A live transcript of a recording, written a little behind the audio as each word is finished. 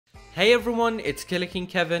Hey everyone, it's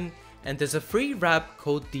KillerKingKevin, and there's a free wrap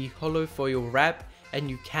called the Holofoil wrap, and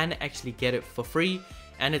you can actually get it for free,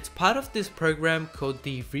 and it's part of this program called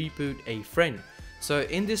the Reboot-A-Friend. So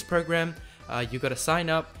in this program, you gotta sign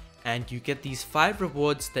up and you get these 5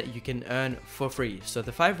 rewards that you can earn for free. So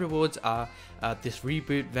the 5 rewards are this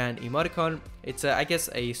reboot van emoticon. It's I guess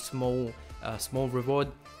a small reward.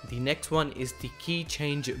 The next one is the key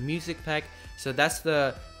change music pack. So that's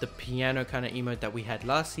the piano kind of emote that we had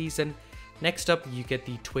last season. Next up, you get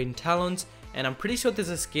the twin talons, and I'm pretty sure there's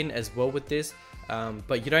a skin as well with this,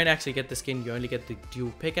 but you don't actually get the skin, you only get the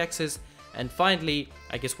dual pickaxes. And finally,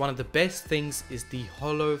 I guess one of the best things is the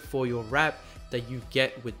Holofoil wrap that you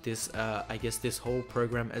get with this, I guess this whole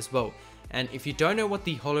program as well. And if you don't know what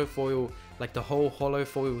the Holofoil, like the whole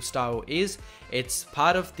Holofoil style is, it's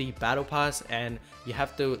part of the battle pass, and you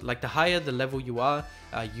have to, like, the higher the level you are,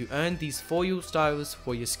 you earn these foil styles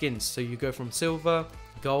for your skins. So you go from silver,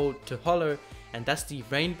 gold to holo, and that's the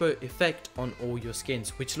rainbow effect on all your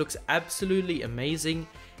skins, which looks absolutely amazing.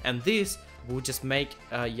 And this will just make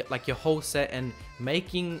like your whole set, and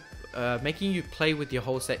making you play with your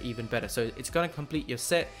whole set even better. So it's gonna complete your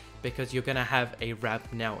set because you're gonna have a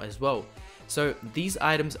wrap now as well. So these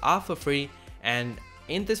items are for free, and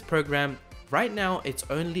in this program right now it's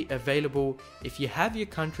only available if you have your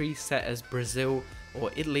country set as Brazil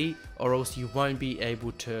or Italy, or else you won't be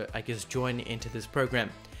able to, I guess, join into this program.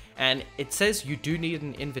 And it says you do need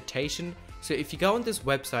an invitation. So if you go on this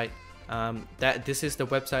website, this is the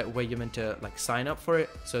website where you're meant to like sign up for it.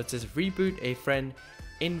 So it says Reboot-A-Friend,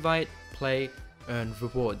 invite, play, earn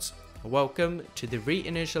rewards. Welcome to the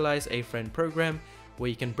Reinitialize a Friend program, where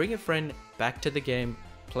you can bring a friend back to the game,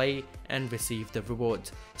 play, and receive the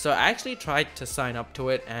rewards. So I actually tried to sign up to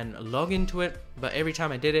it and log into it, but every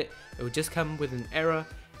time I did it, it would just come with an error,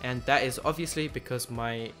 and that is obviously because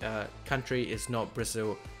my country is not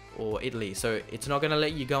Brazil or Italy. So it's not gonna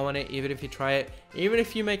let you go on it even if you try it. Even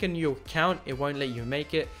if you make a new account, it won't let you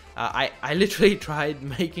make it. I literally tried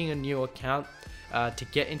making a new account to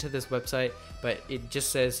get into this website, but it just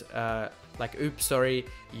says like, oops, sorry,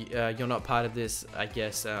 you're not part of this, I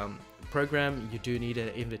guess, program. You do need an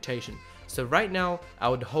invitation. So right now I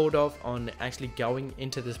would hold off on actually going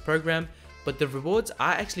into this program, but the rewards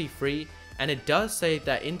are actually free, and it does say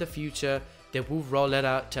that in the future they will roll it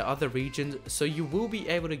out to other regions, so you will be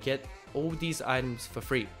able to get all these items for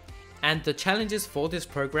free. And the challenges for this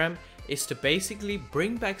program is to basically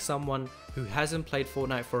bring back someone who hasn't played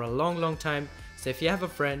Fortnite for a long time. So if you have a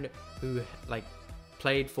friend who like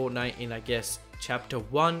played Fortnite in, I guess, chapter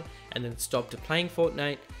 1 and then stopped playing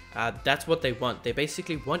Fortnite, that's what they want. They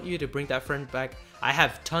basically want you to bring that friend back. I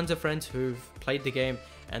have tons of friends who've played the game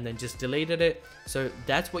and then just deleted it. So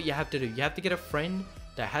that's what you have to do. You have to get a friend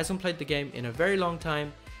that hasn't played the game in a very long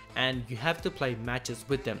time, and you have to play matches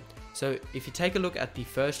with them. So if you take a look at the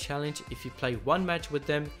first challenge, if you play 1 match with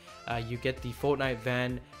them, you get the Fortnite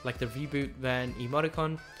van, like the reboot van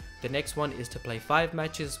emoticon. The next one is to play 5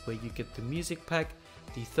 matches where you get the music pack.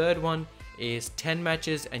 The third one is 10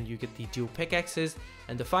 matches and you get the dual pickaxes,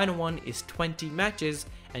 and the final one is 20 matches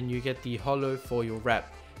and you get the Holofoil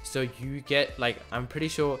wrap. So you get, like, I'm pretty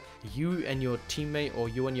sure you and your teammate, or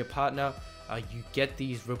you and your partner, you get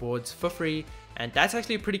these rewards for free, and that's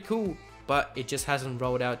actually pretty cool, but it just hasn't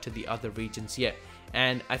rolled out to the other regions yet.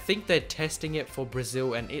 And I think they're testing it for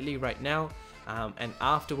Brazil and Italy right now, and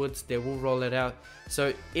afterwards they will roll it out.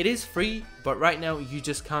 So it is free, but right now you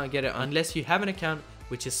just can't get it unless you have an account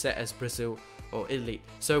which is set as Brazil or Italy.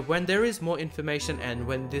 So when there is more information and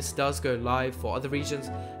when this does go live for other regions,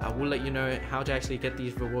 I will let you know how to actually get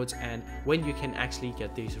these rewards and when you can actually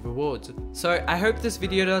get these rewards. So I hope this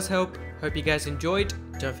video does help. Hope you guys enjoyed.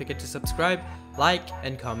 Don't forget to subscribe, like,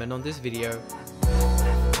 and comment on this video.